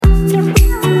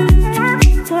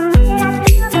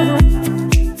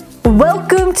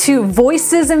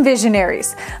Voices and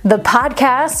Visionaries, the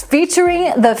podcast featuring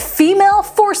the female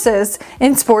forces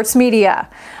in sports media.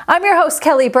 I'm your host,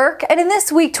 Kelly Burke, and in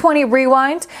this Week 20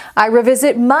 Rewind, I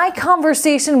revisit my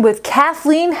conversation with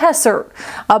Kathleen Hesser,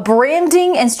 a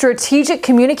branding and strategic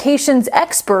communications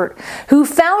expert who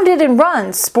founded and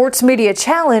runs Sports Media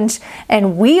Challenge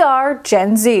and We Are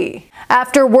Gen Z.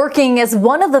 After working as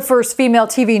one of the first female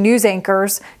TV news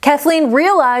anchors, Kathleen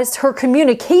realized her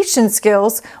communication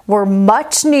skills were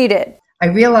much needed. I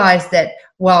realized that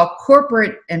while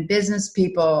corporate and business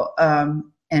people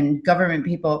and government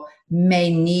people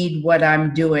may need what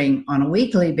I'm doing on a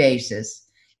weekly basis,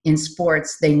 in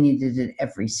sports, they needed it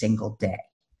every single day.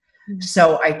 Mm-hmm.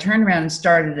 So I turned around and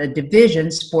started a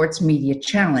division, Sports Media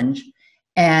Challenge,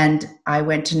 and I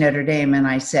went to Notre Dame and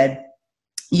I said,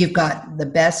 you've got the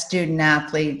best student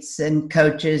athletes and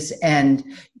coaches, and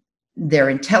they're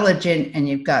intelligent, and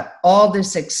you've got all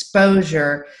this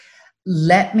exposure.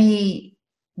 Let me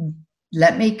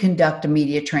conduct a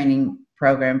media training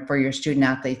program for your student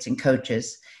athletes and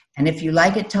coaches. And if you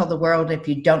like it, tell the world. If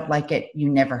you don't like it, you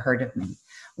never heard of me.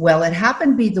 Well, it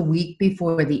happened to be the week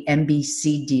before the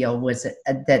NBC deal was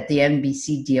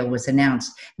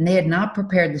announced, and they had not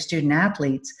prepared the student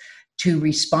athletes to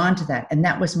respond to that. And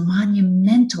that was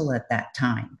monumental at that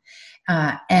time.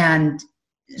 And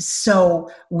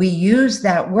so we used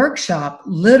that workshop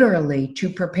literally to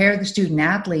prepare the student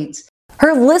athletes.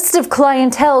 Her list of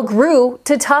clientele grew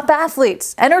to top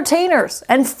athletes, entertainers,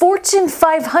 and Fortune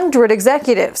 500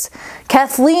 executives.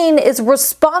 Kathleen is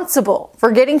responsible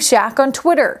for getting Shaq on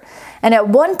Twitter. And at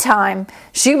one time,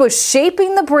 she was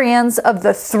shaping the brands of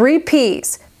the 3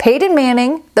 Ps, Peyton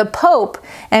Manning, the Pope,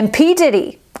 and P.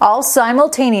 Diddy, all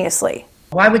simultaneously.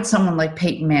 Why would someone like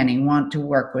Peyton Manning want to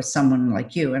work with someone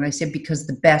like you? And I said, because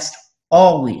the best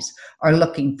always are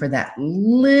looking for that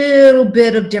little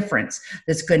bit of difference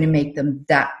that's going to make them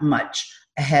that much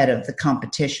ahead of the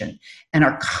competition, and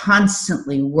are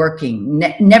constantly working,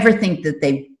 never think that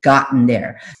they've gotten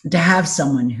there. To have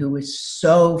someone who is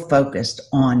so focused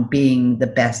on being the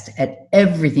best at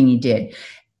everything he did,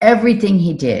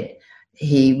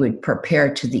 he would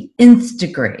prepare to the nth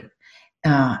degree.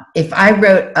 If I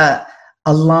wrote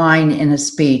a line in a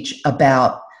speech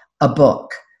about a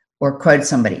book or quote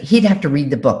somebody, he'd have to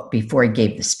read the book before he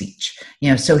gave the speech.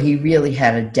 So he really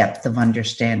had a depth of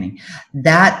understanding.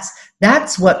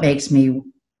 That's what makes me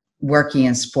working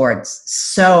in sports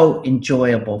so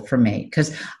enjoyable for me,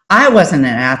 because I wasn't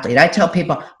an athlete. I tell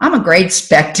people I'm a great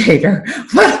spectator,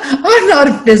 but I'm not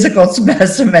a physical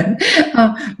specimen.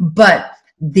 But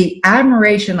the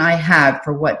admiration I have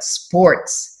for what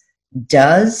sports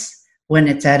does when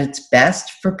it's at its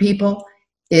best for people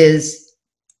is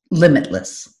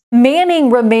limitless. Manning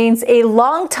remains a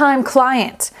longtime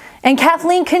client, and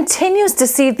Kathleen continues to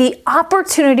see the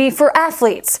opportunity for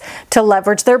athletes to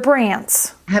leverage their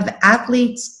brands. Have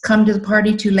athletes come to the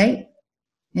party too late?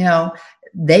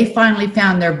 They finally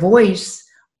found their voice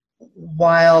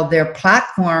while their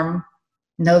platform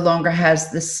no longer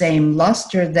has the same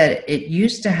luster that it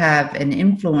used to have an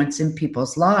influence in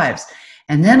people's lives.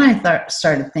 And then I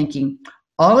started thinking,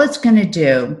 all it's going to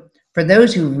do for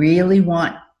those who really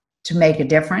want to make a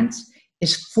difference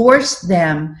is force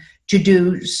them to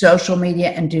do social media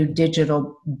and do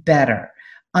digital better.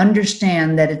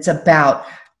 Understand that it's about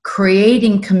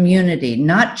creating community,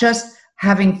 not just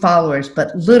having followers,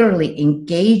 but literally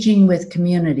engaging with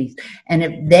communities. And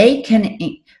if they can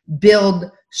build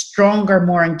stronger,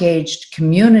 more engaged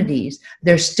communities,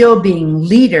 they're still being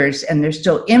leaders and they're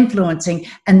still influencing,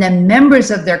 and then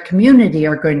members of their community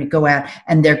are going to go out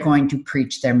and they're going to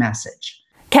preach their message.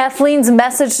 Kathleen's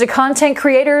message to content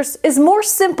creators is more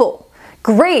simple.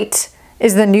 Great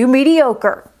is the new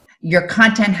mediocre. Your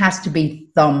content has to be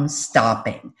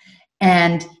thumb-stopping.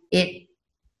 And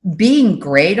being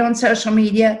great on social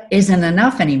media isn't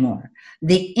enough anymore.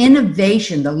 The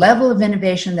innovation, the level of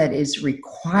innovation that is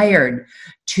required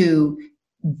to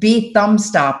be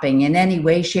thumb-stopping in any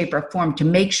way, shape, or form, to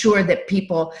make sure that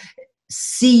people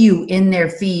see you in their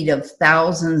feed of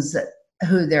thousands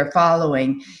who they're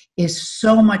following, is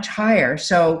so much higher.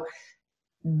 So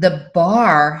the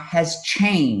bar has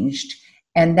changed,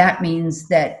 and that means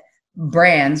that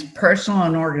brands, personal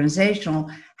and organizational,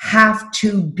 have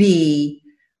to be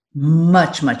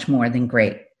much, much more than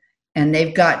great. And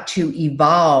they've got to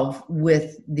evolve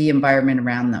with the environment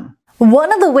around them.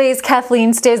 One of the ways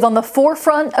Kathleen stays on the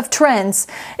forefront of trends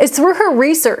is through her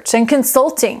research and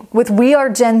consulting with We Are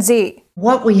Gen Z.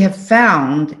 What we have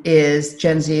found is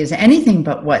Gen Z is anything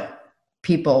but what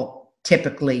people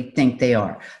typically think they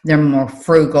are. They're more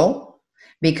frugal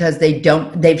because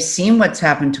they've seen what's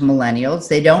happened to millennials.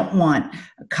 They don't want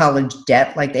college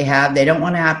debt like they have. They don't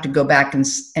want to have to go back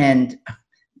and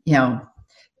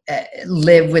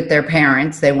live with their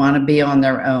parents. They want to be on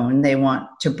their own. They want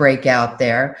to break out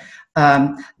there.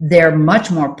 They're much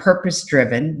more purpose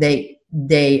driven.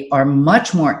 They are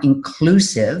much more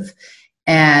inclusive.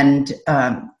 And,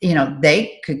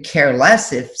 they could care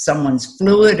less if someone's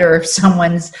fluid or if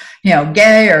someone's,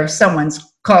 gay or if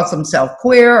someone's calls themselves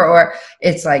queer, or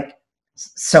it's like,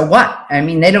 so what? I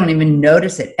mean, they don't even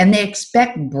notice it. And they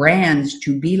expect brands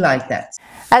to be like that.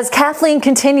 As Kathleen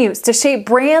continues to shape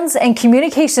brands and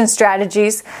communication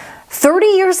strategies, 30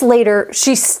 years later,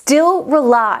 she still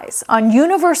relies on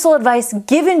universal advice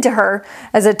given to her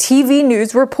as a TV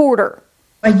news reporter.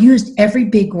 I used every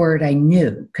big word I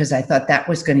knew because I thought that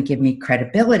was going to give me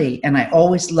credibility. And I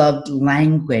always loved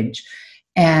language.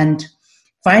 And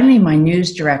finally, my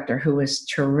news director, who was a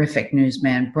terrific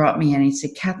newsman, brought me in. He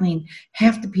said, Kathleen,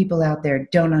 half the people out there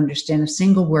don't understand a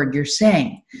single word you're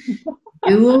saying.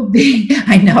 You will be,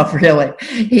 I know, really.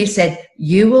 He said,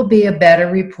 you will be a better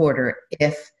reporter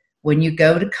if when you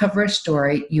go to cover a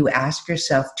story, you ask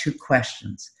yourself 2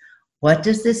 questions. What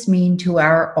does this mean to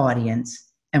our audience?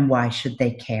 And why should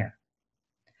they care?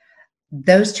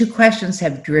 Those 2 questions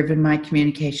have driven my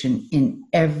communication in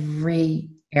every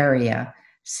area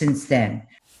since then.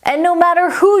 And no matter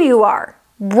who you are,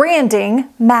 branding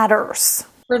matters.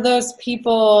 For those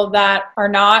people that are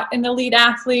not an elite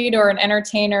athlete or an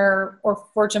entertainer or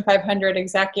Fortune 500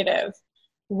 executive,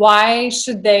 why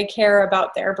should they care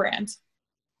about their brand?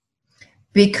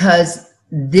 Because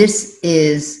this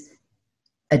is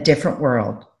a different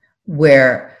world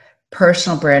where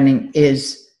personal branding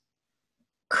is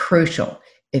crucial.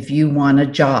 If you want a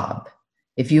job,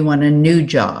 if you want a new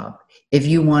job, if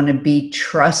you want to be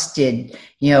trusted,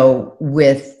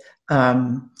 with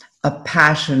a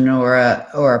passion or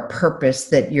a purpose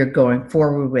that you're going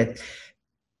forward with,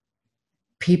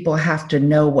 people have to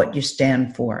know what you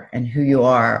stand for and who you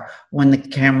are when the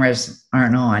cameras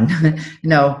aren't on.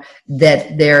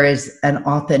 That there is an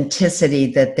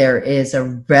authenticity, that there is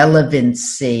a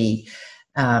relevancy,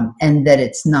 and that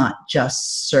it's not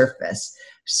just surface.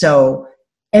 So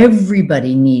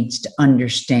everybody needs to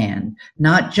understand,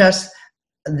 not just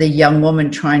the young woman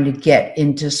trying to get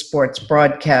into sports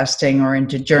broadcasting or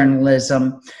into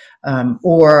journalism,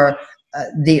 or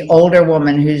the older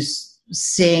woman who's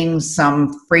seeing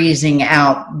some freezing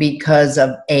out because of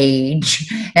age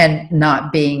and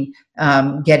not being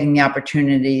getting the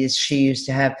opportunities she used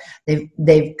to have.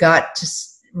 They've got to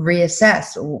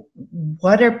reassess.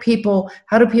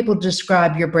 How do people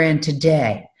describe your brand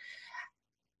today?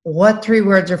 What 3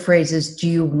 words or phrases do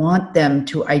you want them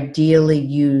to ideally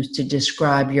use to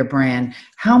describe your brand?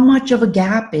 How much of a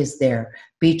gap is there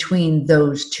between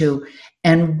those 2?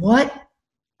 And what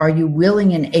are you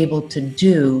willing and able to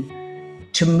do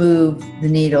to move the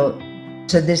needle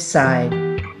to this side